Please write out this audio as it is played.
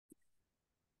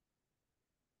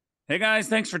Hey guys,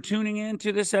 thanks for tuning in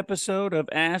to this episode of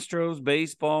Astros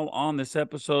Baseball. On this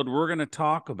episode, we're going to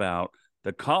talk about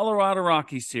the Colorado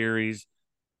Rockies series,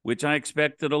 which I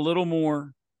expected a little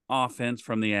more offense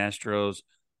from the Astros.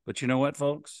 But you know what,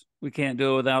 folks? We can't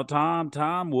do it without Tom.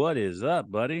 Tom, what is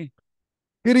up, buddy?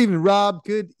 Good evening, Rob.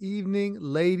 Good evening,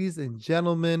 ladies and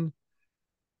gentlemen.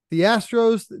 The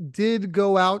Astros did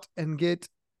go out and get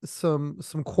some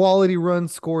quality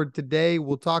runs scored today.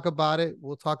 We'll talk about it.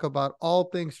 We'll talk about all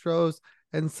things Stros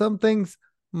and some things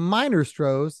minor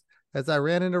Stros as I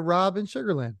ran into Rob in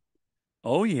Sugarland.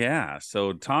 Oh, yeah.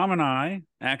 So Tom and I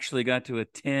actually got to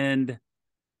attend,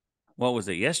 what was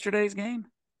it, yesterday's game?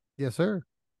 Yes, sir.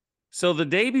 So the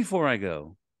day before I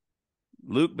go,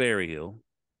 Luke Berryhill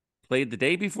played the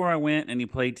day before I went, and he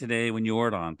played today when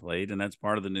Jordan played, and that's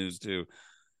part of the news too.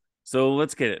 So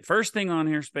let's get it. First thing on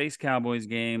here, Space Cowboys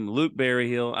game, Luke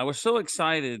Berryhill. I was so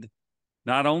excited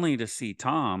not only to see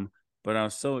Tom, but I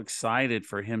was so excited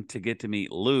for him to get to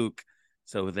meet Luke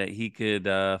so that he could,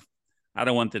 I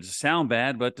don't want that to sound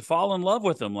bad, but to fall in love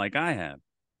with him like I have.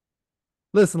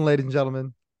 Listen, ladies and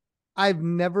gentlemen, I've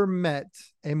never met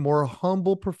a more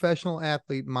humble professional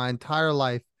athlete in my entire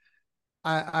life.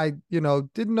 I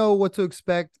didn't know what to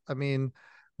expect. I mean,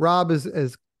 Rob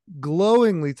is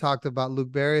glowingly talked about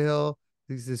Luke Berryhill.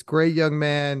 He's this great young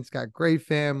man. He's got great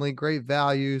family, great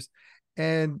values,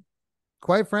 and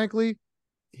quite frankly,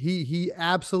 he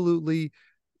absolutely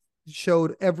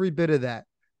showed every bit of that.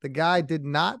 The guy did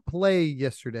not play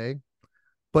yesterday,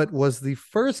 but was the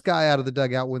first guy out of the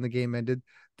dugout when the game ended.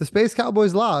 The Space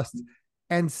Cowboys lost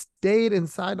and stayed and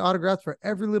signed autographs for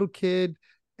every little kid,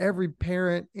 every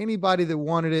parent, anybody that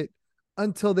wanted it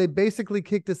until they basically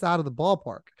kicked us out of the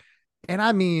ballpark. And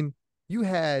I mean, you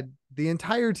had the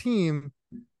entire team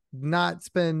not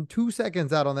spend 2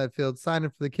 seconds out on that field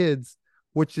signing for the kids,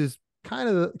 which is kind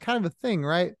of a thing,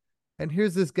 right? And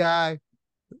here's this guy,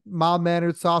 mild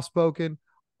mannered, soft spoken,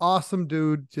 awesome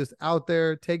dude, just out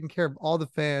there taking care of all the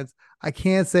fans. I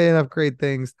can't say enough great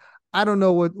things. I don't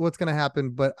know what's going to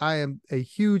happen, but I am a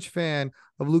huge fan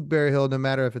of Luke Berryhill, no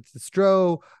matter if it's the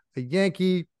Stro, a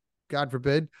Yankee, God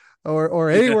forbid, or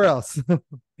anywhere Yeah. else.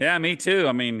 Yeah, me too.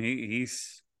 I mean,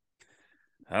 he's,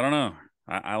 I don't know.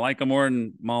 I like him more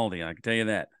than Maldi. I can tell you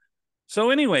that. So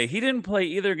anyway, he didn't play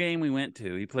either game we went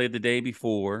to. He played the day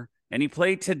before, and he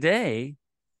played today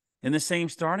in the same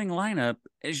starting lineup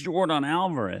as Jordan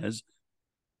Alvarez,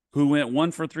 who went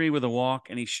 1 for 3 with a walk,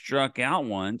 and he struck out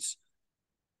once,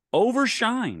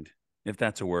 overshined, if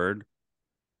that's a word,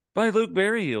 by Luke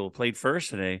Berryhill, played first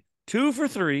today, 2 for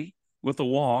 3 with a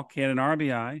walk. He had an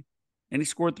RBI, and he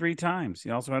scored 3 times. He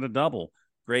also had a double.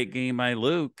 Great game by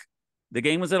Luke. The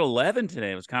game was at 11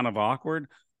 today. It was kind of awkward.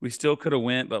 We still could have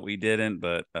went, but we didn't.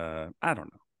 But I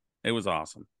don't know. It was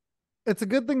awesome. It's a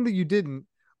good thing that you didn't.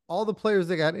 All the players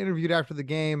that got interviewed after the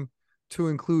game, to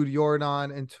include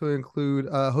Jordan and to include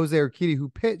Jose Urquidy, who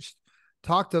pitched,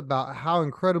 talked about how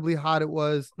incredibly hot it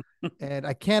was. And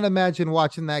I can't imagine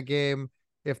watching that game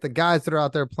if the guys that are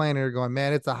out there playing it are going,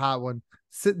 man, it's a hot one.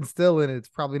 Sitting still in it, it's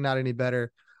probably not any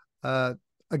better.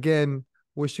 Again,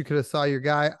 wish you could have saw your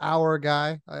guy, our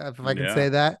guy, if I can Yeah. say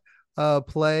that,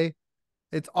 play.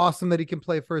 It's awesome that he can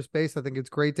play first base. I think it's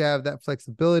great to have that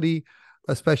flexibility,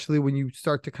 especially when you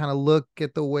start to kind of look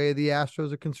at the way the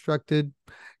Astros are constructed.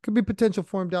 Could be potential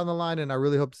for him down the line, and I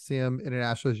really hope to see him in an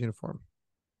Astros uniform.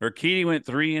 Urquidy went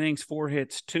 3 innings, 4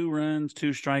 hits, 2 runs, 2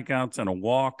 strikeouts, and a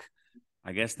walk.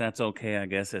 I guess that's okay. I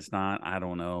guess it's not. I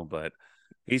don't know. But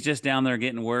he's just down there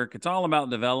getting work. It's all about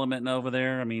development over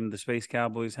there. I mean, the Space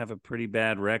Cowboys have a pretty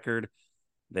bad record.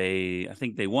 I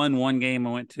think they won one game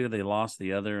I went to. They lost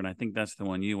the other, and I think that's the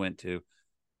one you went to.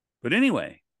 But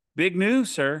anyway, big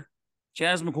news, sir.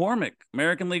 Chas McCormick,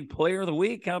 American League Player of the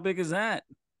Week. How big is that?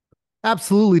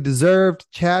 Absolutely deserved.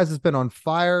 Chaz has been on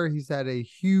fire. He's had a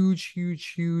huge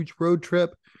road trip,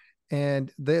 and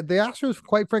the Astros,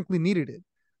 quite frankly, needed it.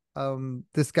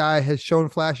 This guy has shown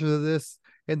flashes of this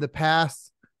in the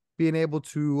past, being able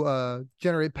to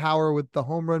generate power with the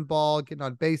home run ball, getting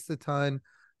on base a ton.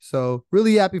 So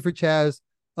really happy for Chaz.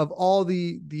 Of all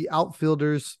the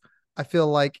outfielders, I feel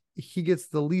like he gets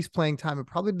the least playing time. It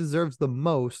probably deserves the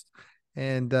most.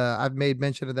 And I've made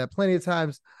mention of that plenty of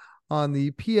times on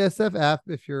the PSF app.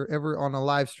 If you're ever on a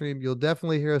live stream, you'll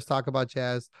definitely hear us talk about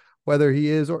Chaz, whether he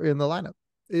is or in the lineup,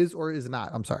 is or is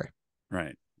not. I'm sorry.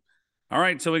 Right. All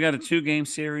right. So we got a 2 game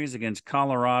series against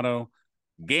Colorado.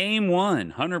 Game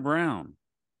one, Hunter Brown.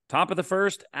 Top of the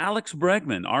first, Alex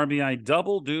Bregman, RBI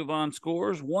double. Duvon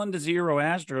scores 1-0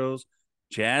 Astros.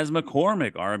 Chas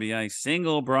McCormick, RBI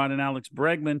single, brought in Alex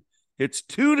Bregman. It's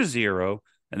 2-0.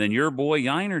 And then your boy,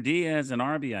 Yiner Diaz, an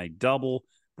RBI double,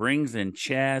 brings in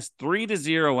Chaz. 3-0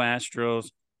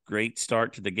 Astros. Great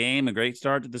start to the game, a great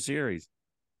start to the series.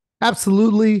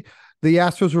 Absolutely. The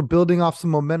Astros were building off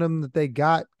some momentum that they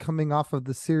got coming off of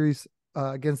the series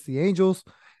against the Angels,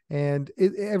 and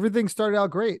everything started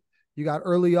out great. You got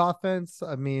early offense.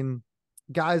 I mean,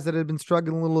 guys that had been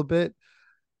struggling a little bit.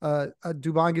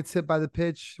 Dubon gets hit by the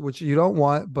pitch, which you don't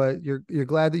want, but you're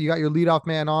glad that you got your leadoff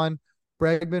man on.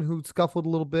 Bregman, who scuffled a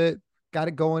little bit, got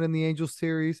it going in the Angels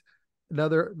series.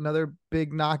 Another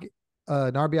big knock,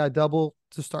 an RBI double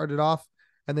to start it off,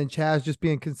 and then Chaz just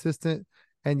being consistent.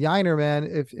 And Yiner, man,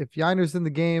 if Yiner's in the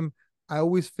game, I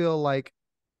always feel like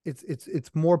it's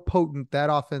more potent, that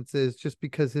offense is, just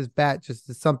because his bat just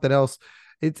is something else.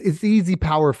 It's easy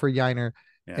power for Yiner,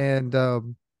 Yeah.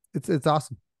 and it's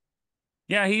awesome.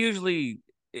 Yeah, he usually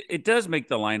it does make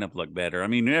the lineup look better. I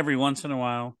mean, every once in a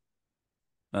while,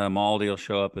 Maldi will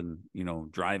show up and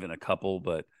drive in a couple,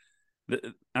 but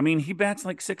I mean, he bats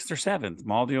like sixth or seventh.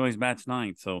 Maldi always bats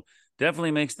ninth, so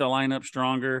definitely makes the lineup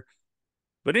stronger.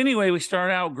 But anyway, we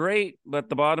start out great, but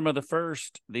the bottom of the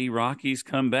first, the Rockies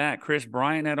come back. Chris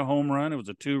Bryant had a home run. It was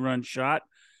a 2-run shot,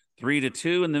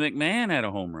 3-2, and the McMahon had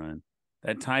a home run.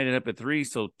 That tied it up at 3,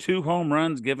 so 2 home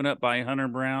runs given up by Hunter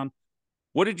Brown.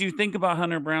 What did you think about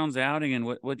Hunter Brown's outing, and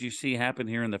what did you see happen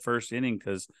here in the first inning?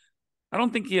 Because I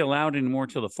don't think he allowed any more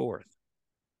till the 4th.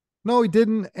 No, he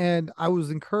didn't, and I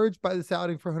was encouraged by this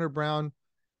outing for Hunter Brown.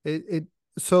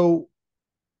 So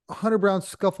Hunter Brown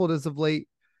scuffled as of late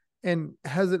and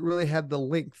hasn't really had the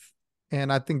length.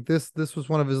 And I think this was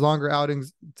one of his longer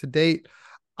outings to date.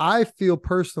 I feel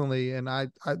personally, and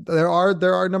there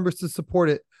are numbers to support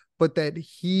it, but that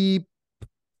he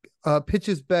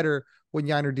pitches better when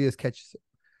Yiner Diaz catches it.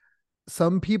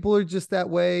 Some people are just that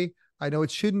way. I know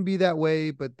it shouldn't be that way,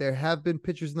 but there have been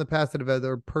pitchers in the past that have had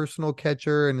their personal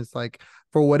catcher, and it's like,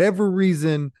 for whatever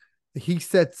reason, he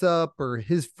sets up, or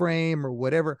his frame or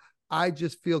whatever. I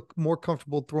just feel more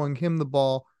comfortable throwing him the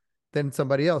ball than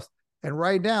somebody else. And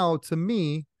right now, to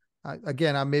me,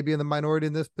 again, I may be in the minority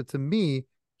in this, but to me,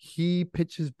 he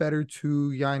pitches better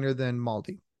to Yiner than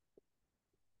Maldi.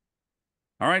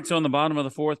 All right, so in the bottom of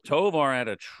the 4th, Tovar had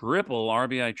a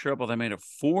RBI triple. They made it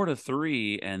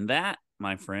 4-3, and that,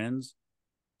 my friends,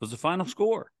 was the final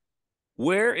score.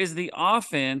 Where is the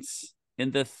offense in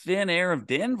the thin air of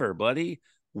Denver, buddy?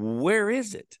 Where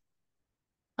is it?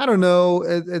 I don't know.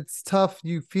 It's tough.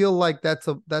 You feel like that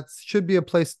should be a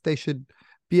place they should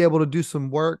be able to do some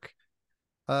work.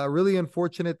 Really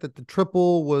unfortunate that the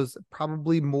triple was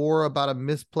probably more about a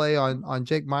misplay on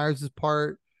Jake Myers'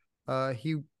 part.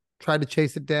 He tried to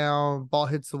chase it down, ball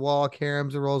hits the wall,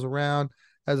 caroms and rolls around,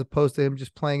 as opposed to him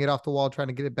just playing it off the wall, trying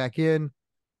to get it back in.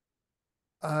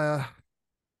 I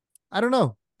don't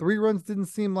know. 3 runs didn't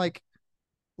seem like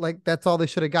that's all they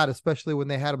should have got, especially when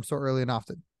they had them so early and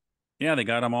often. Yeah, they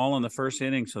got them all in the first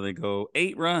inning, so they go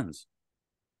 8 runs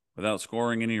without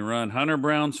scoring any run. Hunter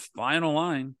Brown's final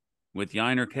line, with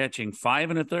Yiner catching 5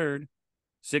 1/3,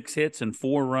 6 hits and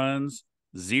 4 runs,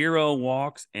 0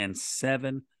 walks, and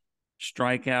 7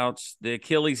 strikeouts. The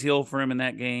Achilles heel for him in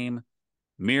that game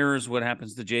mirrors what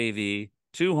happens to JV.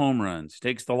 2 home runs.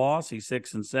 Takes the loss. He's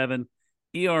 6-7.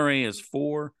 ERA is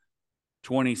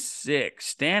 4.26.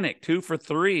 Stanek 2 for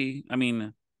 3. I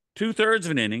mean, 2/3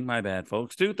 of an inning. My bad,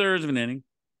 folks. 2/3 of an inning.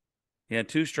 He had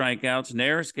 2 strikeouts.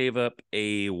 Neris gave up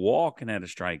a walk and had a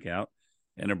strikeout,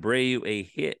 and Abreu a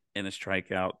hit and a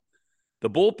strikeout. The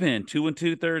bullpen, 2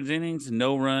 2/3 innings,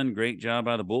 no run. Great job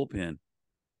by the bullpen.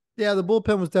 Yeah, the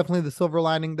bullpen was definitely the silver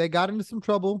lining. They got into some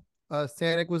trouble.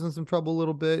 Stanek was in some trouble a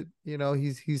little bit.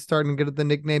 He's starting to get the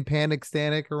nickname Panic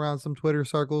Stanek around some Twitter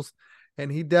circles,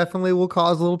 and he definitely will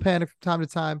cause a little panic from time to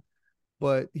time.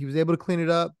 But he was able to clean it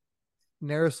up.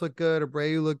 Neris looked good.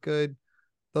 Abreu looked good.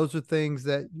 Those are things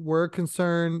that were a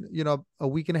concern, a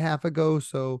week and a half ago.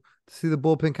 So to see the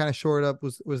bullpen kind of shore it up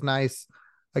was nice.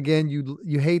 Again,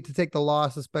 you hate to take the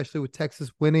loss, especially with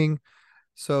Texas winning.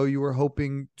 So you were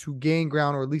hoping to gain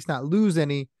ground, or at least not lose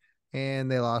any,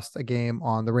 and they lost a game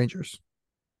on the Rangers.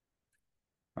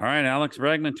 All right, Alex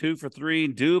Bregman 2 for 3.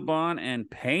 Dubon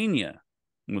and Pena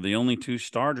were the only 2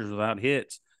 starters without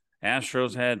hits.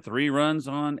 Astros had 3 runs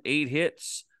on 8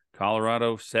 hits.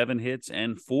 Colorado 7 hits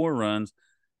and 4 runs.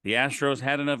 The Astros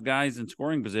had enough guys in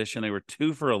scoring position. They were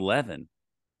 2 for 11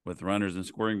 with runners in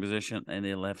scoring position, and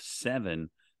they left 7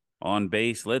 on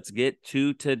base. Let's get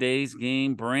to today's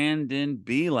game. Brandon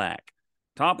Belak.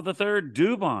 Top of the 3rd,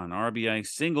 Dubon. RBI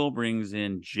single brings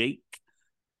in Jake.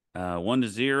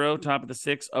 1-0. Top of the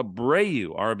 6th,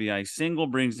 Abreu. RBI single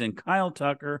brings in Kyle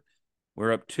Tucker.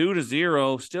 We're up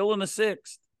 2-0. Still in the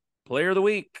 6th. Player of the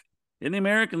week in the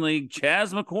American League,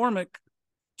 Chas McCormick.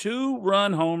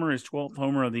 2-run homer, his 12th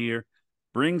homer of the year.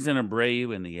 brings in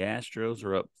Abreu, and the Astros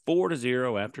are up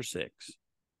 4-0 after 6.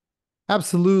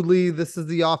 Absolutely. This is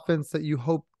the offense that you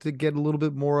hope to get a little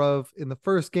bit more of in the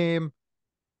first game.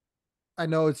 I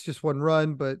know it's just one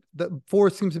run, but the 4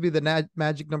 seems to be the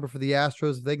magic number for the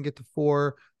Astros. If they can get to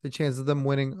 4, the chance of them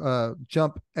winning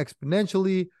jump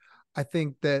exponentially. I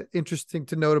think that interesting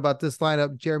to note about this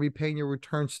lineup, Jeremy Pena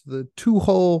returns to the 2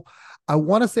 hole. I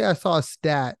want to say I saw a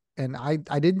stat, and I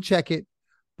didn't check it,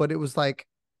 but it was like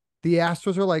the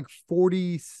Astros are like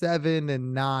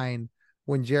 47-9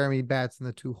 when Jeremy bats in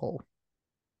the 2 hole.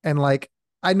 And like,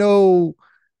 I know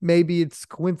maybe it's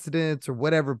coincidence or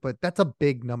whatever, but that's a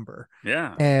big number.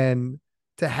 Yeah. And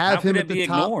to have How could him it at the be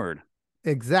top, ignored?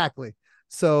 exactly.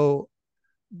 So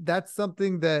that's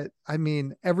something that, I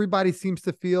mean, everybody seems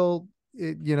to feel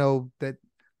it, that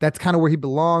that's kind of where he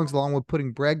belongs, along with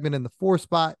putting Bregman in the 4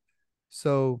 spot.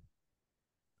 So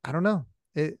I don't know.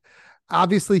 It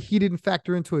obviously he didn't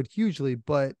factor into it hugely,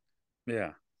 but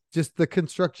Yeah. just the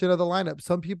construction of the lineup.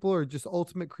 Some people are just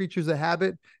ultimate creatures of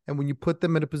habit. And when you put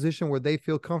them in a position where they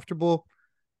feel comfortable,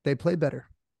 they play better.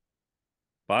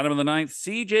 Bottom of the ninth,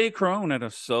 C.J. Cron had a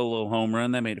solo home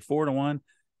run that made it 4-1,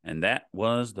 and that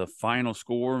was the final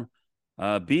score.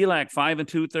 Belak 5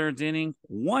 2/3 inning,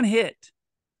 1 hit.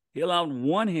 He allowed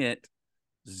 1 hit,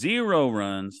 0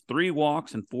 runs, 3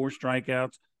 walks, and 4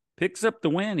 strikeouts. Picks up the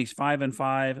win. He's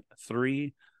 5-5,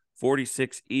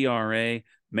 3.46 ERA.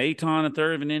 Maton a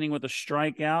third of an inning with a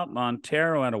strikeout.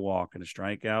 Montero had a walk and a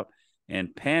strikeout,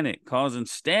 and Panic causing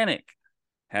Stanek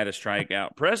had a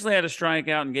strikeout. Presley had a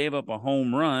strikeout and gave up a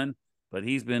home run, but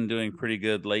he's been doing pretty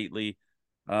good lately.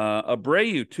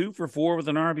 Abreu, 2 for 4 with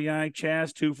an RBI.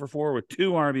 Chaz, 2 for 4 with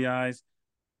 2 RBIs.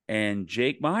 And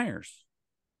Jake Myers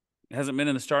hasn't been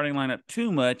in the starting lineup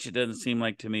too much, it doesn't seem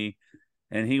like to me.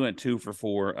 And he went 2 for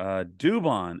 4.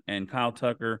 Dubon and Kyle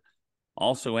Tucker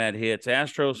also had hits.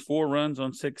 Astros 4 runs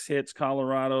on 6 hits.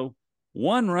 Colorado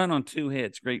 1 run on 2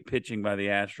 hits. Great pitching by the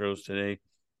Astros today.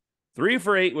 3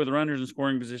 for 8 with runners in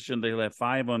scoring position. They left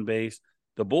 5 on base.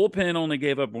 The bullpen only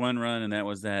gave up 1 run, and that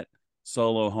was that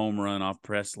solo home run off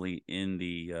Presley in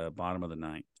the bottom of the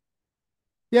ninth.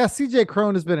 Yeah, CJ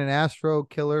Cron has been an Astro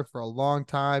killer for a long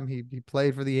time. He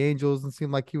played for the Angels and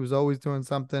seemed like he was always doing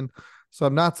something. So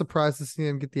I'm not surprised to see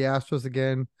him get the Astros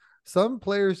again. Some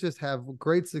players just have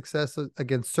great success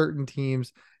against certain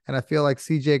teams, and I feel like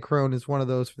CJ Cron is one of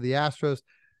those for the Astros.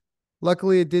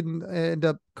 Luckily, it didn't end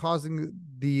up causing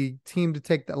the team to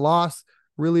take the loss.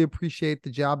 Really appreciate the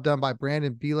job done by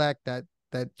Brandon Belak. That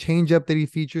changeup that he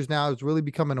features now is really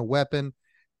becoming a weapon,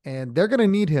 and they're going to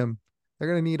need him. They're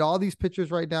going to need all these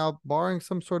pitchers right now, barring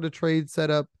some sort of trade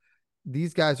setup.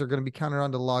 These guys are going to be counted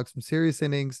on to log some serious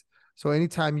innings. So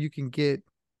anytime you can get,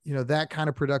 that kind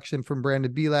of production from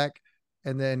Brandon Belak,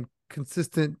 and then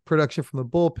consistent production from the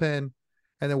bullpen,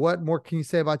 and then what more can you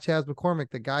say about Chaz McCormick?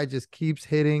 The guy just keeps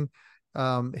hitting.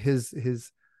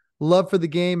 His love for the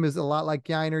game is a lot like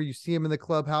Yiner. You see him in the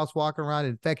clubhouse walking around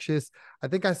infectious. I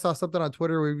think I saw something on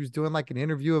Twitter where he was doing like an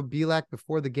interview of Belak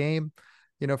before the game,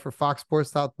 for Fox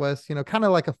Sports Southwest, kind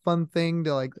of like a fun thing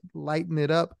to like lighten it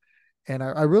up. And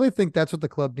I really think that's what the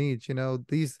club needs.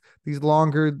 These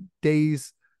longer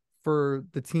days for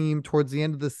the team towards the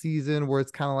end of the season, where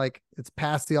it's kind of like it's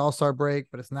past the All-Star break,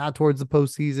 but it's not towards the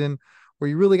postseason, where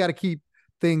you really got to keep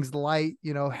things light,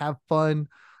 have fun.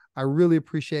 I really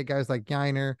appreciate guys like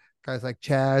Yiner, guys like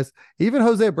Chaz, even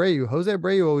Jose Abreu. Jose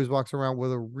Abreu always walks around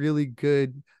with a really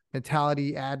good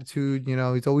mentality, attitude.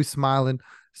 He's always smiling.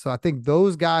 So I think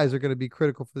those guys are going to be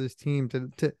critical for this team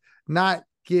to not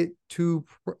get too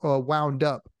wound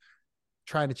up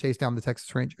trying to chase down the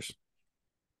Texas Rangers.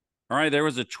 All right, there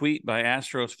was a tweet by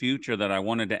Astros Future that I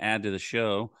wanted to add to the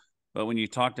show, but when you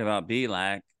talked about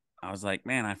Belak, I was like,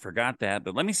 man, I forgot that.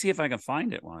 But let me see if I can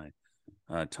find it. Why?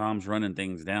 Tom's running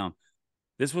things down.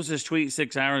 This was his tweet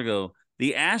 6 hours ago.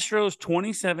 The Astros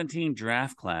 2017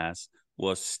 draft class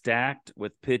was stacked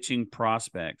with pitching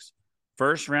prospects.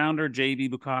 First rounder, J.B.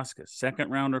 Bukauskas.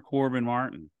 Second rounder, Corbin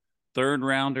Martin. Third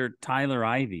rounder, Tyler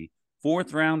Ivey.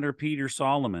 Fourth rounder, Peter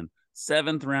Solomon.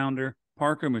 Seventh rounder,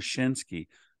 Parker Mushinski.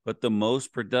 But the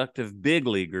most productive big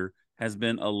leaguer has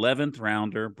been 11th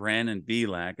rounder, Brandon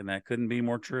Belak, and that couldn't be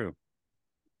more true.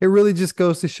 It really just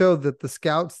goes to show that the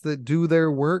scouts that do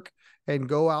their work and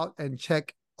go out and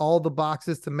check all the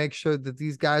boxes to make sure that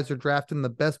these guys are drafting the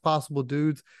best possible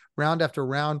dudes round after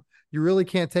round, you really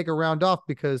can't take a round off,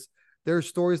 because there's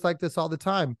stories like this all the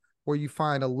time where you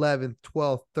find 11th,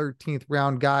 12th, 13th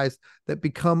round guys that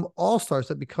become all-stars,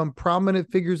 that become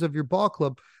prominent figures of your ball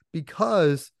club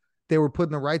because they were put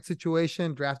in the right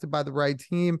situation, drafted by the right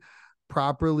team,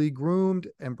 properly groomed,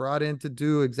 and brought in to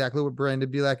do exactly what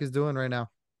Brandon Belak is doing right now.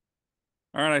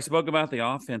 All right, I spoke about the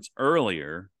offense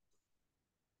earlier.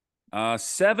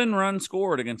 7 runs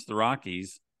scored against the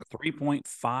Rockies,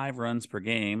 3.5 runs per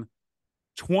game,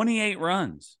 28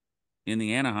 runs in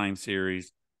the Anaheim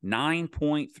series,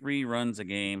 9.3 runs a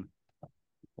game.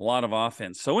 A lot of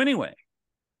offense. So, anyway,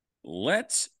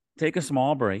 let's take a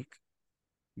small break,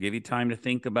 give you time to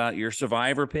think about your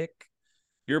survivor pick,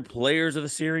 your players of the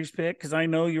series pick, because I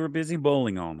know you were busy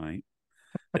bowling all night.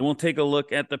 Then we'll take a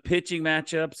look at the pitching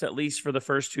matchups, at least for the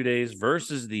first 2 days,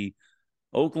 versus the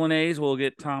Oakland A's. We'll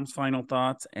get Tom's final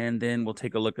thoughts, and then we'll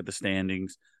take a look at the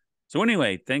standings. So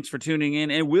anyway, thanks for tuning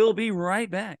in, and we'll be right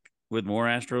back with more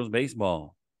Astros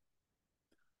baseball.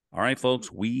 All right, folks,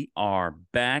 we are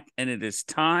back, and it is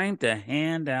time to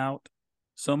hand out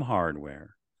some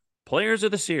hardware. Players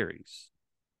of the series.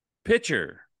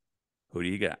 Pitcher, who do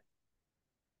you got?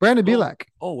 Brandon Belak.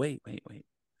 Oh, wait.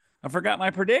 I forgot my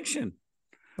prediction.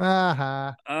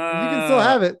 Uh-huh. You can still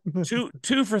have it.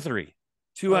 two for 3.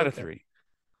 Two out of 3.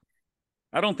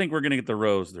 I don't think we're going to get the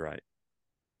Rose right.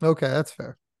 Okay, that's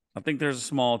fair. I think there's a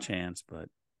small chance, but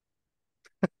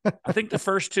I think the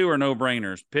first 2 are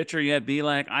no-brainers. Pitcher, you have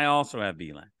Belak. I also have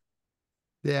Belak.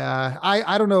 Yeah,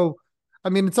 I don't know. I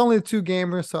mean, it's only a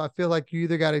 2-gamer, so I feel like you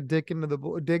either got to dig into the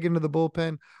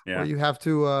bullpen, or you have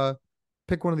to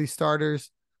pick one of these starters.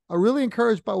 I'm really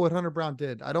encouraged by what Hunter Brown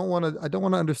did. I don't want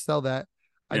to undersell that.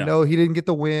 I know he didn't get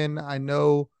the win. I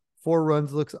know 4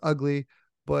 runs looks ugly,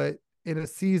 but in a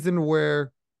season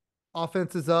where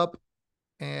offense is up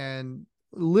and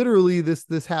literally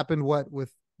this happened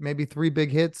with maybe 3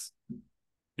 big hits.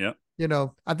 Yeah.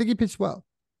 I think he pitched well.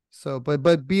 So, but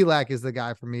Belak is the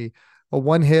guy for me. A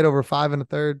 1 hit over 5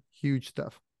 1/3, huge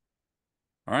stuff.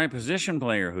 All right, position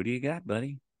player. Who do you got,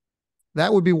 buddy?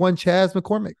 That would be one Chas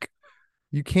McCormick.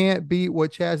 You can't beat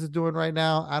what Chas is doing right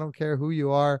now. I don't care who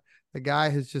you are. The guy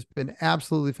has just been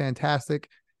absolutely fantastic.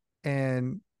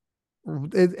 And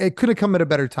it could have come at a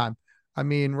better time. I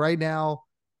mean, right now,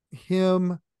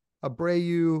 him,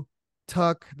 Abreu,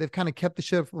 Tuck, they've kind of kept the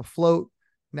ship afloat.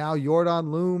 Now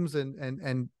Jordan looms,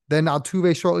 and then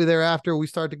Altuve shortly thereafter. We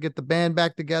start to get the band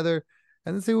back together,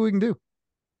 and then see what we can do.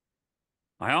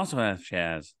 I also have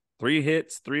Chas. 3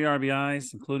 hits, 3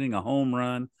 RBIs, including a home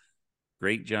run.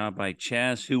 Great job by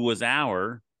Chas, who was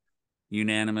our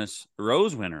unanimous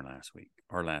Rose winner last week,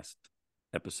 or last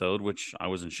episode, which I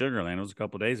was in Sugarland. It was a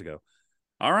couple days ago.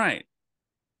 All right.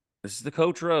 This is the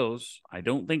Coach Rose. I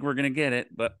don't think we're going to get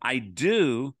it, but I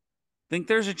do think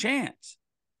there's a chance.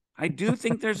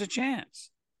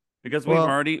 Because we've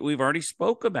already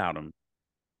spoke about him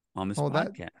on this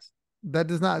podcast. That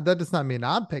does not mean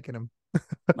I'm picking him.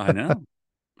 I know.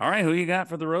 All right, who you got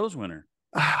for the Rose winner?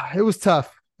 It was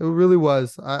tough. It really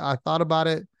was. I thought about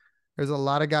it. There's a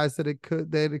lot of guys that it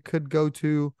could go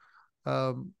to.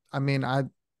 I mean, I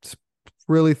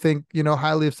really think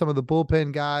highly of some of the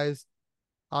bullpen guys.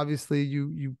 Obviously,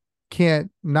 you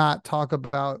can't not talk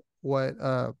about what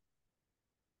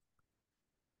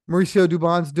Mauricio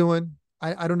Dubon's doing.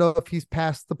 I don't know if he's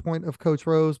past the point of Coach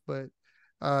Rose, but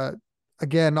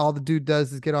again, all the dude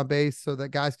does is get on base so that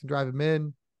guys can drive him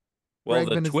in. Well,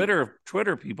 the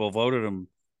Twitter people voted him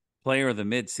player of the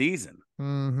midseason.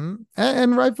 Mm-hmm.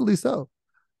 And rightfully so.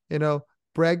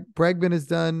 Bregman has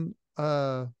done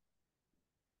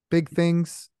big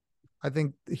things. I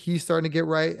think he's starting to get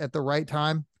right at the right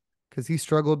time because he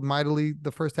struggled mightily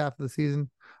the first half of the season.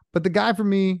 But the guy for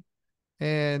me,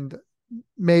 and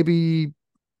maybe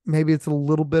it's a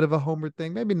little bit of a homer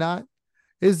thing, maybe not,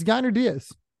 is Yainer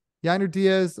Diaz. Yainer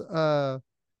Diaz,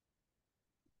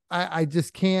 I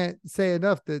just can't say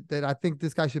enough that I think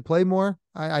this guy should play more.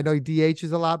 I know he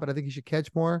DHs a lot, but I think he should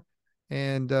catch more.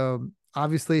 And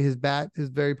obviously his bat is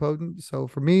very potent. So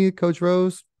for me, Coach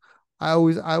Rose, I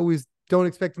always don't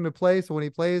expect him to play. So when he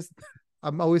plays,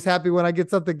 I'm always happy when I get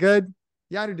something good.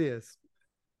 Yainer Diaz.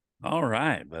 All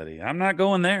right, buddy. I'm not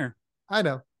going there. I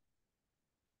know.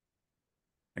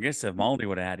 I guess if Maldi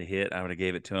would have had a hit, I would have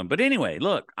gave it to him. But anyway,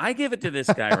 look, I give it to this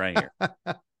guy right here.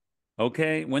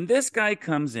 Okay, when this guy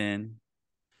comes in,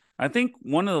 I think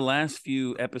one of the last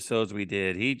few episodes we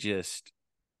did, he just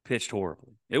pitched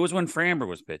horribly. It was when Framber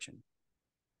was pitching.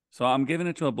 So I'm giving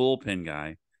it to a bullpen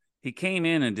guy. He came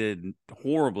in and did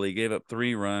horribly, gave up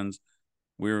 3 runs.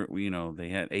 They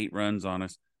had 8 runs on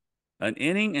us. An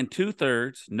inning and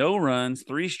 2/3, no runs,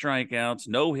 3 strikeouts,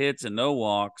 no hits, and no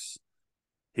walks.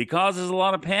 He causes a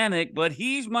lot of panic, but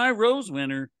he's my Rose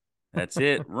winner. That's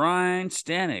it. Ryan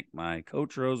Stanek, my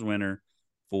Coach Rose winner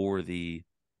for the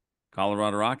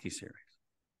Colorado Rockies series.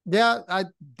 Yeah, I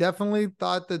definitely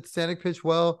thought that Stanek pitched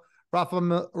well.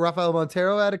 Rafael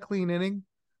Montero had a clean inning.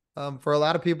 For a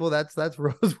lot of people, that's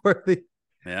Rose worthy.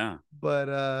 Yeah.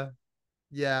 But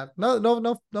Yeah. No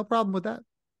problem with that.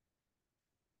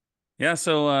 Yeah,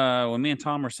 so when me and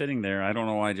Tom were sitting there, I don't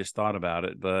know why I just thought about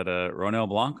it, but Ronel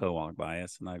Blanco walked by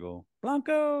us and I go,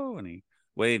 Blanco, and he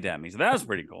waved at me. So that was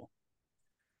pretty cool.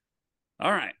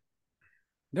 All right.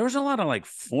 There was a lot of like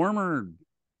former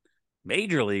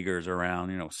major leaguers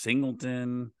around,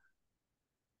 Singleton,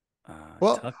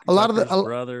 Well, Tucker's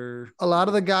brother. a lot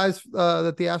of the guys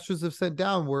that the Astros have sent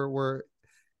down were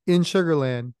in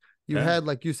Sugarland. You Yeah. had,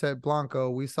 like you said,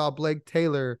 Blanco. We saw Blake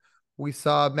Taylor. We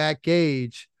saw Matt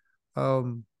Gage.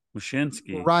 Um,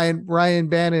 Mushinsky. Ryan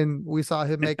Bannon. We saw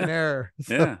him make an error.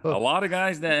 Yeah. A So lot of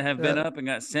guys that have been yeah, up and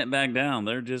got sent back down.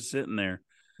 They're just sitting there.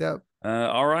 yeah.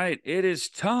 All right. It is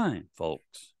time,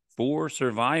 folks, for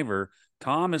Survivor.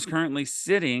 Tom is currently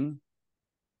sitting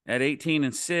at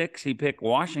 18-6. He picked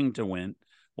Washington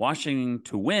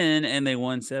to win, and they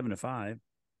won 7-5.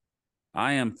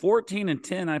 I am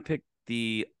 14-10. I picked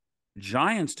the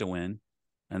Giants to win,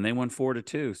 and they won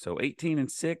 4-2. So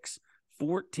 18-6,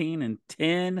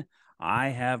 14-10. I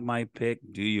have my pick.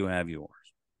 Do you have yours?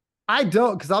 I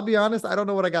don't, because I'll be honest, I don't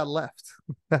know what I got left.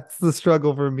 That's the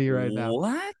struggle for me right now.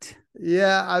 What?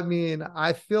 Yeah, I mean,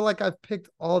 I feel like I've picked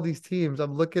all these teams.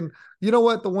 I'm looking, you know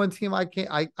what? The one team I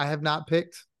have not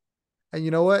picked, and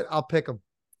you know what? I'll pick them.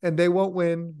 And they won't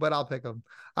win, but I'll pick them.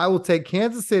 I will take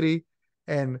Kansas City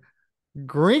and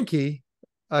Grinky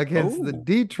against the Oh,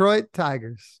 Detroit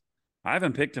Tigers. I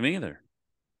haven't picked him either.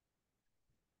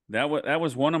 That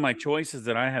was one of my choices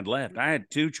that I had left. I had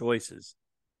two choices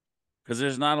because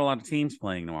there's not a lot of teams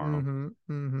playing tomorrow. Mm-hmm.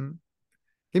 Mm-hmm.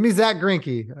 Give me Zach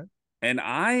Grinky. And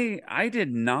I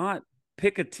did not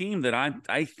pick a team that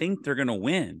I think they're going to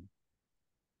win.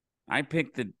 I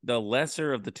picked the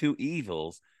lesser of the two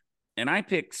evils, and I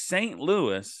picked St.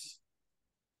 Louis,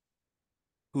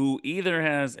 who either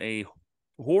has a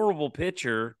horrible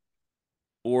pitcher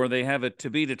or they have a to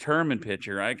be determined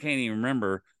pitcher. I can't even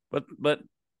remember, but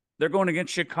they're going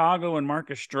against Chicago and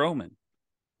Marcus Stroman.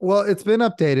 Well, it's been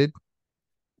updated.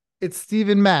 It's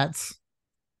Steven Matz,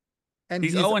 and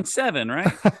He's he's 0-7,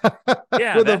 right?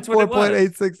 Yeah, with a that's what it was.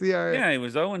 4.86 ERA. Yeah, he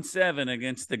was 0-7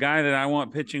 against the guy that I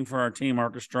want pitching for our team,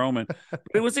 Marcus Stroman. But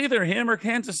it was either him or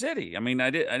Kansas City. I mean,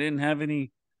 I didn't have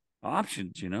any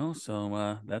options.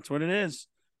 So that's what it is.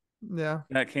 Yeah.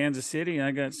 Got Kansas City,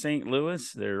 I got St.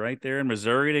 Louis. They're right there in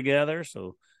Missouri together,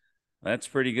 so that's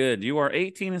pretty good. You are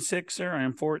 18-6, sir. I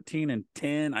am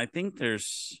 14-10. I think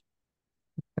there's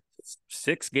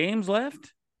 6 games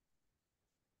left,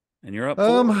 and you're up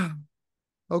 4.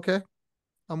 Okay.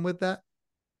 I'm with that.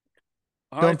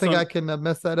 All Don't right, think so I can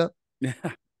mess that up.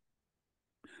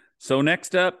 so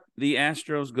next up, the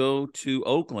Astros go to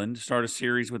Oakland to start a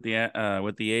series with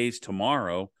the A's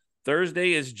tomorrow.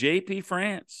 Thursday is JP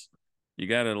France. You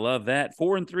got to love that.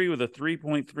 4-3 with a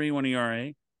 3.31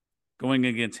 ERA, going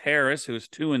against Harris, who's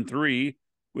 2-3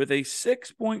 with a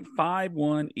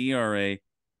 6.51 ERA.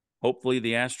 Hopefully,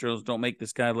 the Astros don't make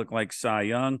this guy look like Cy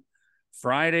Young.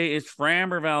 Friday is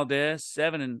Framber Valdez,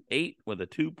 7-8 with a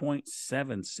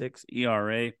 2.76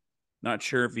 ERA. Not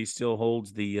sure if he still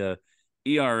holds the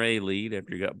ERA lead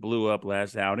after he got blew up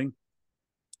last outing.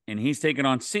 And he's taking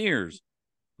on Sears,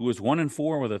 who is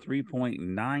 1-4 with a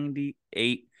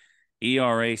 3.98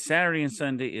 ERA. Saturday and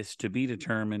Sunday is to be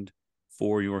determined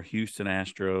for your Houston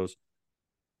Astros.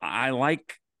 I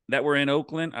like that we're in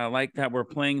Oakland. I like that we're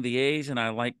playing the A's, and I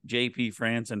like JP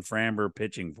France and Framber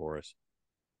pitching for us.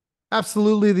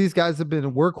 Absolutely. These guys have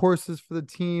been workhorses for the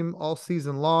team all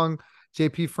season long.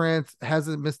 JP France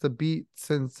hasn't missed a beat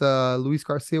since Luis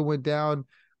Garcia went down,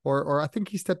 or I think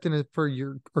he stepped in for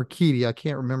your Urquidy. I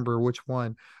can't remember which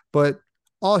one, but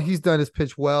all he's done is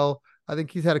pitch well. I think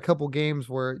he's had a couple games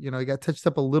where he got touched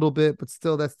up a little bit, but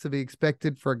still that's to be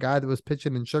expected for a guy that was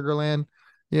pitching in Sugarland,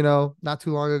 not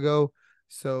too long ago.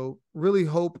 So really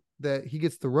hope that he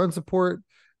gets the run support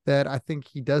that I think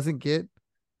he doesn't get,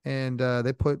 and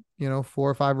they put 4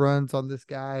 or 5 runs on this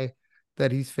guy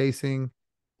that he's facing,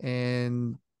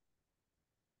 and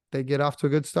they get off to a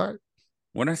good start.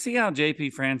 When I see how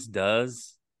JP France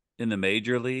does in the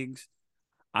major leagues,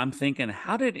 I'm thinking,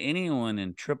 how did anyone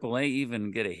in AAA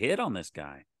even get a hit on this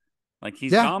guy? Like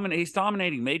he's Yeah, he's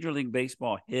dominating Major League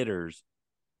Baseball hitters,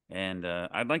 and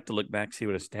I'd like to look back see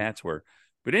what his stats were.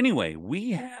 But anyway,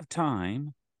 we have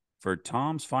time for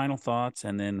Tom's final thoughts,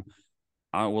 and then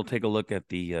we'll take a look at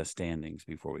the standings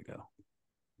before we go.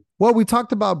 well, we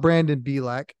talked about Brandon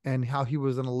Belak and how he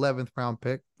was an 11th round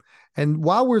pick. And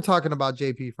while we're talking about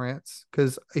JP France,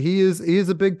 because he is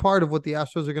a big part of what the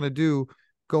Astros are going to do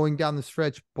going down the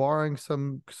stretch, barring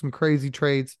some crazy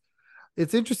trades.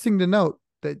 It's interesting to note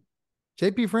that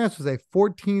JP France was a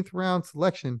 14th round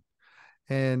selection,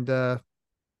 and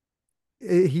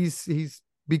he's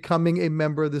becoming a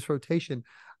member of this rotation.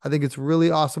 I think it's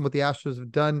really awesome what the Astros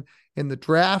have done in the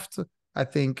draft. I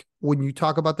think when you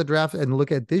talk about the draft and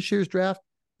look at this year's draft,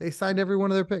 they signed every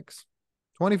one of their picks,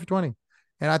 20 for 20.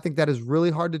 And I think that is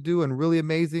really hard to do and really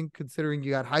amazing considering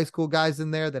you got high school guys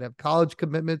in there that have college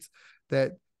commitments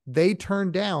that they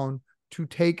turned down to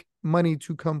take money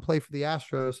to come play for the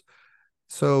Astros.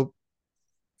 So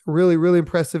really, really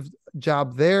impressive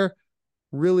job there.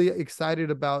 Really excited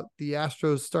about the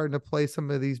Astros starting to play some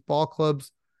of these ball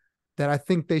clubs that I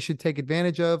think they should take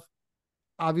advantage of.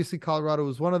 Obviously, Colorado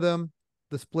was one of them.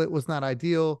 The split was not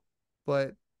ideal,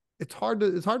 but it's hard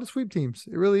to sweep teams.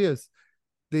 It really is.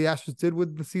 The Astros did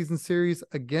win the season series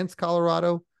against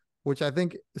Colorado, which I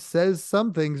think says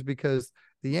some things because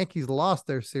the Yankees lost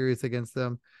their series against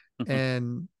them.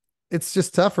 And it's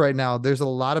just tough right now. There's a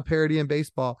lot of parity in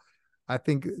baseball. I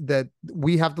think that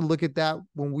we have to look at that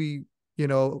when we,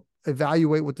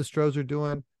 evaluate what the Stros are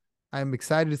doing. I'm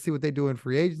excited to see what they do in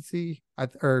free agency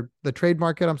or the trade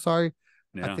market. I'm sorry.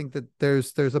 I Yeah. think that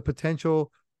there's a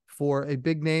potential for a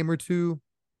big name or two.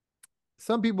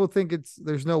 Some people think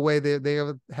there's no way they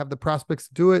have the prospects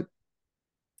to do it.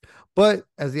 But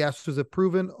as the Astros have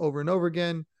proven over and over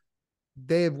again,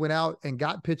 they have went out and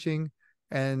got pitching.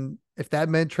 And if that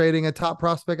meant trading a top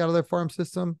prospect out of their farm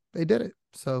system, they did it.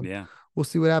 So Yeah. we'll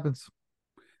see what happens.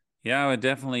 Yeah, I would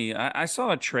definitely. I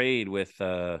saw a trade with,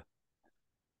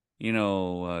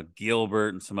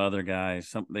 Gilbert and some other guys.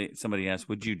 Somebody asked,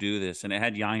 "Would you do this?" And it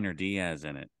had Yiner Diaz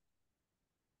in it,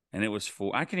 and it was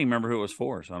for. I can't even remember who it was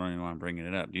for, so I don't even want to bringing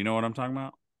it up. Do you know what I'm talking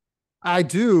about? I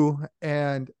do,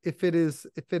 and if it is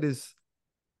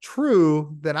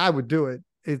true, then I would do it.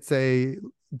 It's a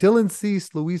Dylan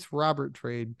Cease, Luis Robert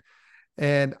trade,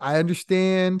 and I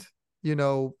understand.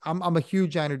 I'm a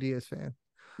huge Jiner Diaz fan.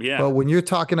 Yeah, But when you're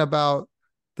talking about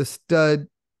the stud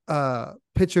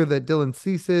pitcher that Dylan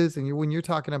Cease is, and when you're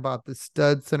talking about the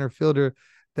stud center fielder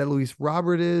that Luis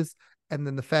Robert is, and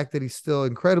then the fact that he's still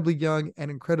incredibly young and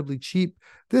incredibly cheap,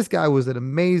 this guy was an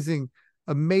amazing,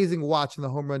 amazing watch in the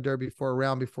home run derby for a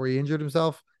round before he injured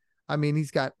himself. I mean,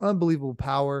 he's got unbelievable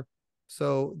power.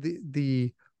 So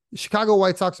the Chicago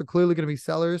White Sox are clearly going to be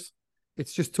sellers.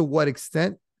 It's just to what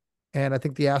extent. And I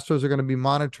think the Astros are going to be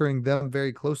monitoring them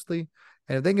very closely.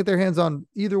 And if they can get their hands on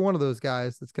either one of those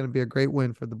guys, it's going to be a great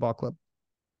win for the ball club.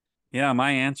 yeah.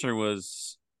 My answer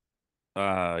was,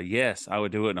 yes, I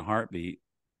would do it in a heartbeat,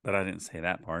 but I didn't say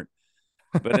that part.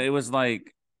 But it was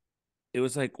like,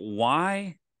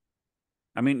 why?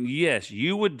 I mean, yes,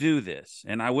 you would do this,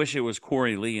 and I wish it was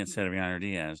Corey Lee instead of Yiner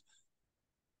Diaz.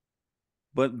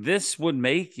 But this would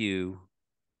make you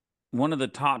one of the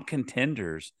top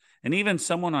contenders. And even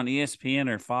someone on ESPN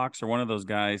or Fox or one of those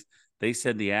guys, they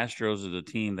said the Astros are the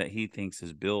team that he thinks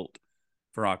is built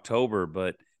for October.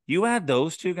 But you add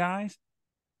those two guys,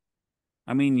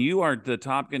 I mean, you are the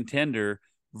top contender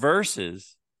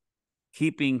versus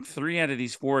keeping three out of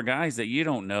these four guys that you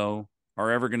don't know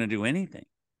are ever going to do anything.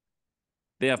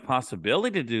 They have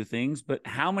possibility to do things, but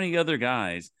how many other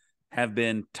guys have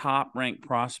been top ranked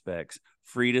prospects?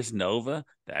 Freitas Nova,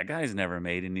 that guy's never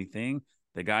made anything.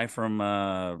 The guy from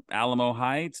Alamo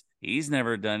Heights, he's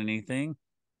never done anything.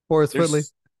 Forrest Whitley.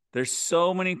 There's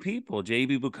so many people.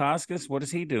 JB Bukauskas, what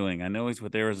is he doing? I know he's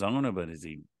with Arizona, but is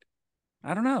he?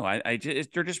 I don't know. I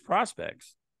just they're just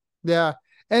prospects. Yeah.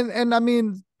 And I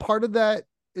mean, part of that,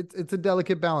 it's a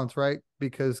delicate balance, right?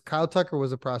 Because Kyle Tucker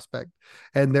was a prospect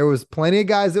and there was plenty of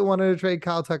guys that wanted to trade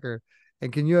Kyle Tucker.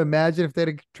 And can you imagine if they'd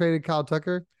have traded Kyle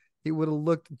Tucker? He would have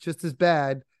looked just as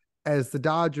bad as the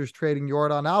Dodgers trading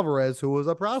Jordan Alvarez, who was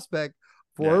a prospect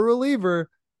for a Yeah, reliever.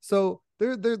 So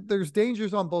there's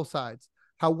dangers on both sides.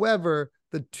 However,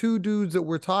 the two dudes that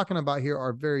we're talking about here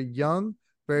are very young,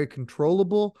 very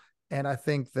controllable. And I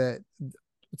think that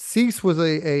Cease was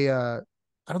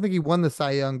I don't think he won the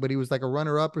Cy Young, but he was like a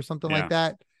runner up or something like yeah.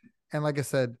 that. And like I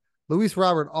said, Luis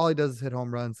Robert, all he does is hit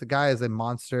home runs. The guy is a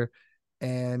monster,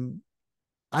 and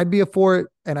I'd be a for it.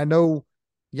 And I know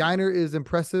Yiner is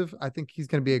impressive. I think he's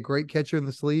going to be a great catcher in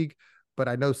this league, but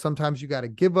I know sometimes you got to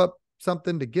give up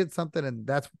something to get something, and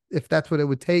that's what it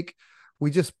would take.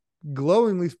 We just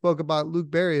glowingly spoke about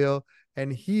Luke Berryhill,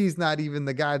 and he's not even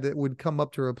the guy that would come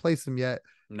up to replace him yet.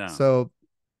 No. So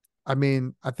I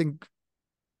mean, I think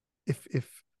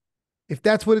if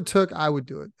that's what it took, I would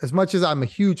do it. As much as I'm a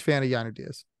huge fan of Yiner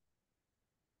Diaz.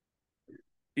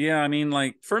 Yeah, I mean,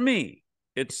 like for me,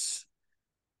 it's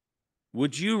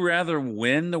would you rather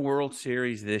win the World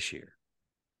Series this year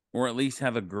or at least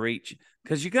have a great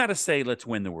because you got to say let's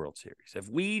win the World Series. If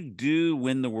we do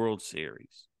win the World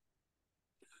Series,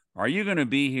 are you going to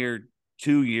be here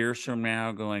 2 years from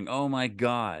now going, "Oh my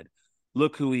god,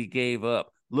 look who he gave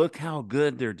up. Look how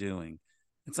good they're doing.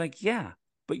 It's like, yeah,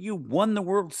 but you won the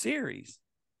World Series.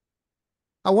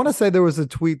 I want to say there was a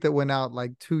tweet that went out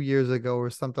like 2 years ago or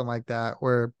something like that,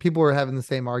 where people were having the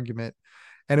same argument.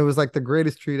 And it was like the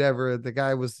greatest tweet ever. The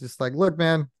guy was just like, look,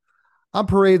 man, I'm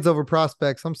parades over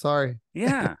prospects. I'm sorry.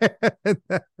 Yeah.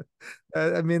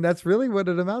 I mean, that's really what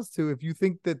it amounts to. If you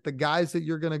think that the guys that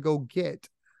you're going to go get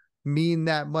mean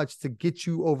that much to get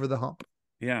you over the hump.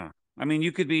 Yeah. I mean,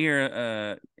 you could be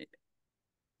here.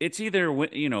 It's either,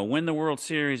 win the World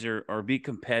Series or be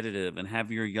competitive and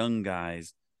have your young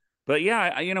guys. But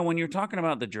yeah, when you're talking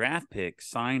about the draft pick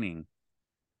signing,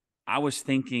 I was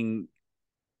thinking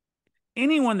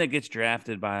anyone that gets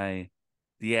drafted by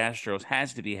the Astros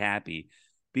has to be happy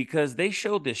because they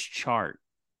showed this chart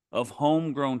of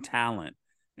homegrown talent.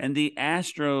 And the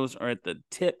Astros are at the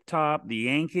tip top. The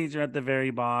Yankees are at the very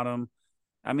bottom.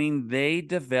 I mean, they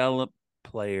develop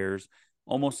players.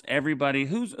 Almost everybody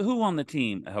who on the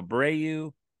team?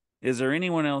 Abreu. Is there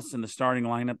anyone else in the starting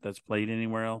lineup that's played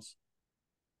anywhere else?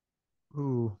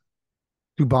 Ooh,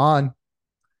 Dubon.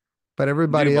 But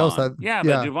everybody else, Dubon. Yeah, but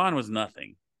yeah, Dubon was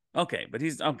nothing. Okay, but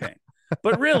he's okay.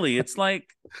 But really, it's like,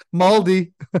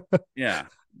 Maldi. yeah,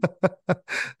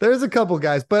 There's a couple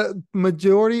guys, but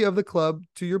majority of the club,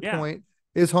 to your yeah, point,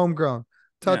 is homegrown.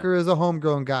 yeah. Tucker is a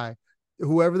homegrown guy.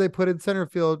 Whoever they put in center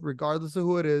field, regardless of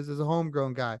who it is a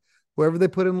homegrown guy. Whoever they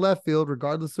put in left field,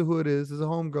 regardless of who it is a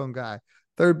homegrown guy.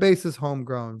 Third base is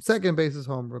homegrown. Second base is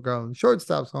homegrown.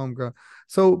 Shortstop's homegrown.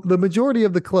 So the majority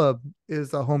of the club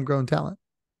is a homegrown talent.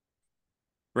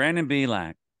 Brandon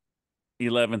Belak,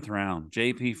 11th round.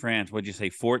 JP France, what'd you say,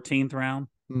 14th round?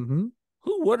 Mm-hmm.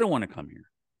 Who wouldn't want to come here?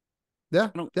 Yeah.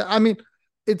 Yeah. I mean,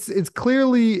 it's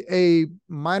clearly a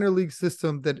minor league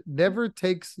system that never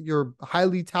takes your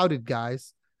highly touted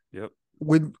guys Yep.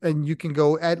 and you can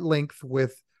go at length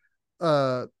with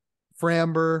uh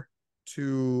Framber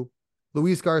to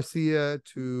Luis Garcia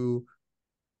to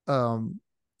um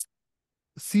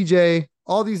CJ,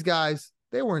 all these guys,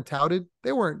 they weren't touted.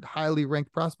 They weren't highly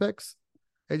ranked prospects.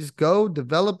 They just go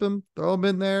develop them, throw them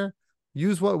in there,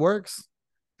 use what works,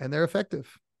 and they're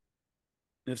effective.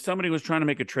 If somebody was trying to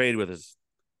make a trade with us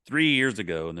 3 years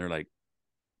ago and they're like,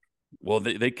 well,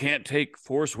 they can't take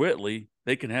Forrest Whitley.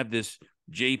 They can have this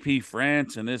JP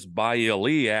France and this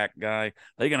Bailiac guy.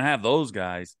 They can have those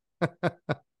guys.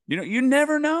 You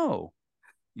never know.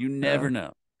 You Yeah. never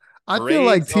know. I feel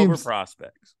like Parades over teams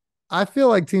prospects. I feel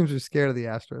like teams are scared of the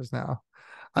Astros now.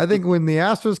 I think when the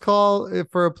Astros call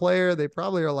for a player, they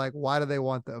probably are like, why do they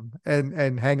want them?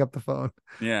 And hang up the phone.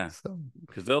 Yeah, So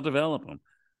because they'll develop them.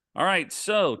 All right,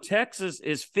 so Texas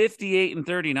is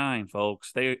 58-39,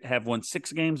 folks. They have won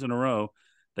 6 games in a row.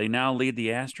 They now lead the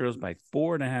Astros by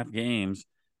 4.5 games.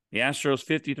 The Astros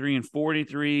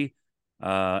 53-43.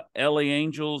 LA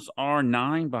Angels are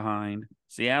 9 behind.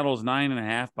 Seattle's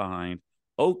 9.5 behind.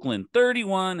 Oakland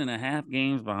 31.5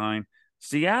 games behind.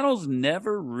 Seattle's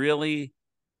never really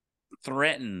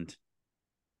threatened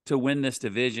to win this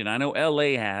division. I know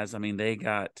LA has. I mean, they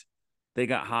got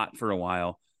hot for a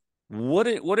while.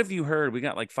 What have you heard? We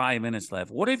got like 5 minutes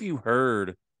left. What have you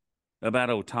heard about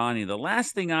Ohtani? The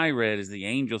last thing I read is the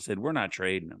Angels said we're not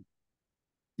trading him.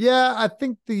 yeah, I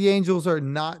think the Angels are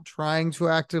not trying to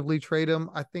actively trade him.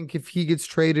 I think if he gets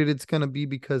traded, it's going to be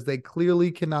because they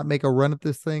clearly cannot make a run at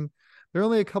this thing. They're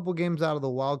only a couple games out of the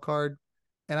wild card.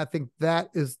 And I think that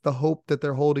is the hope that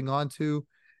they're holding on to.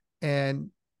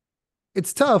 And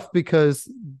it's tough because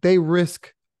they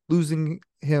risk losing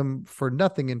him for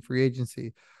nothing in free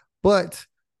agency. But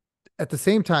at the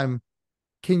same time,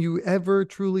 can you ever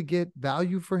truly get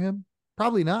value for him?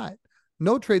 Probably not.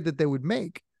 No trade that they would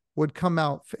make would come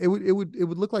out. It would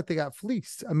look like they got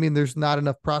fleeced. I mean, there's not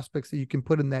enough prospects that you can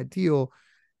put in that deal.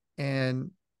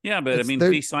 And Yeah, but I it's mean, if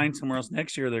there. he signs somewhere else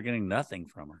next year, they're getting nothing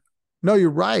from her. No, you're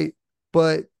right.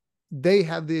 But they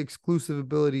have the exclusive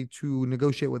ability to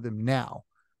negotiate with him now.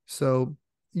 So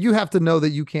you have to know that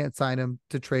you can't sign him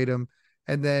to trade him.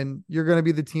 And then you're going to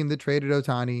be the team that traded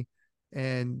Ohtani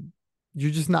and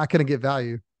you're just not going to get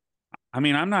value. I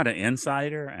mean, I'm not an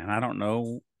insider and I don't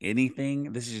know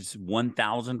anything. This is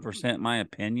 1000% my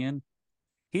opinion.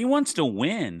 He wants to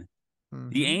win. The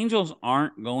Mm-hmm. Angels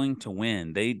aren't going to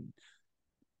win. They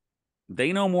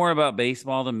know more about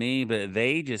baseball than me, but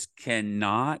they just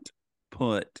cannot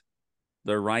put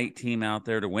the right team out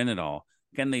there to win it all.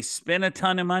 Can they spend a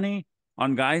ton of money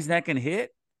on guys that can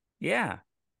hit? Yeah.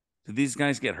 Do these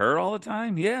guys get hurt all the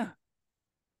time? Yeah.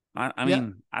 I Yeah.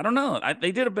 mean, I don't know.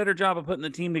 They did a better job of putting the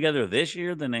team together this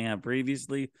year than they have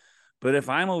previously. But if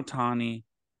I'm Ohtani,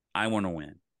 I want to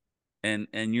win, and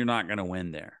you're not going to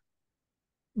win there.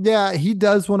 Yeah, he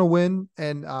does want to win.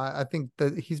 And I think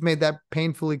that he's made that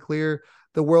painfully clear.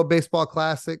 the World Baseball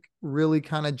Classic really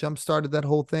kind of jump started that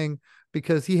whole thing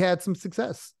because he had some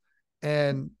success.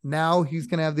 And now he's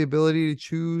going to have the ability to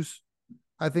choose,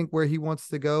 I think, where he wants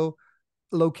to go.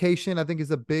 Location, I think,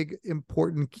 is a big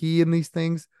important key in these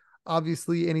things.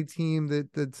 Obviously, any team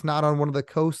that's not on one of the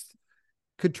coasts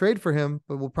could trade for him,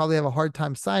 but will probably have a hard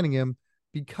time signing him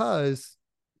because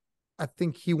I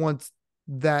think he wants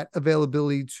that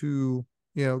availability to,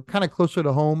 kind of closer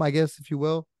to home, I guess, if you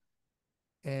will.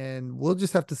 And we'll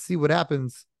just have to see what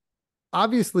happens.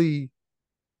 Obviously,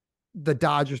 the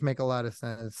Dodgers make a lot of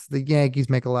sense. The Yankees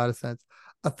make a lot of sense.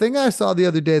 A thing I saw the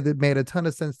other day that made a ton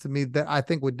of sense to me that I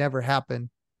think would never happen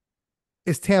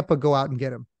is Tampa go out and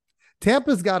get him.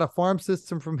 Tampa's got a farm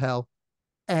system from hell,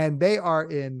 and they are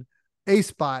in a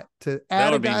spot to That add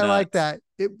a would be guy like nuts. that.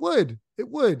 It would.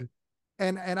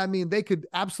 And I mean, they could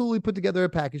absolutely put together a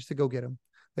package to go get him.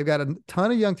 They've got a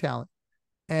ton of young talent.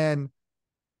 And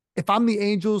if I'm the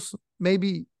Angels,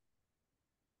 maybe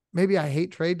I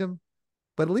hate trading him,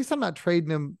 but at least I'm not trading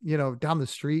him, down the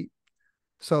street.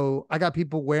 So I got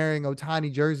people wearing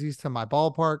Otani jerseys to my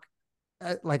ballpark,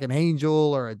 like an Angel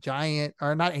or a Giant,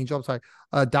 or not Angel, I'm sorry,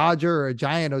 a Dodger or a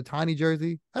Giant Otani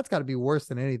jersey. That's got to be worse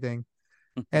than anything.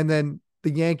 And then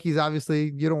the Yankees,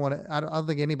 obviously, you don't want to, I don't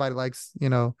think anybody likes,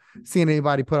 seeing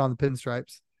anybody put on the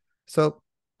pinstripes. So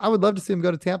I would love to see him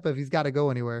go to Tampa if he's got to go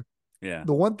anywhere. Yeah.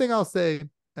 The one thing I'll say,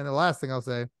 and the last thing I'll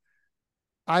say,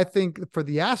 I think for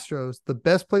the Astros, the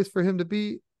best place for him to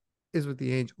be is with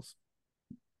the Angels.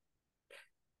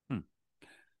 Hmm.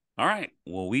 All right.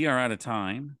 Well, we are out of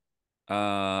time.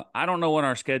 I don't know what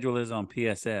our schedule is on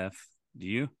PSF. Do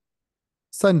you?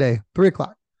 Sunday, 3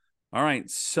 o'clock. All right.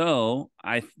 So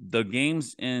the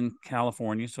game's in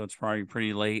California, so it's probably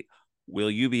pretty late.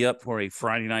 Will you be up for a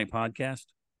Friday night podcast?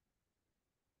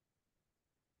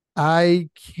 I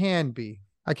can be.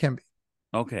 I can be.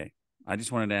 Okay. I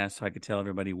just wanted to ask so I could tell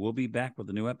everybody we'll be back with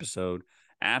a new episode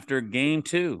after game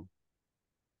 2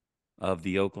 of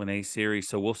the Oakland A series.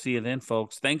 So we'll see you then,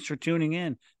 folks. Thanks for tuning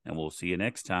in, and we'll see you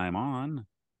next time on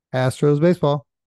Astros baseball.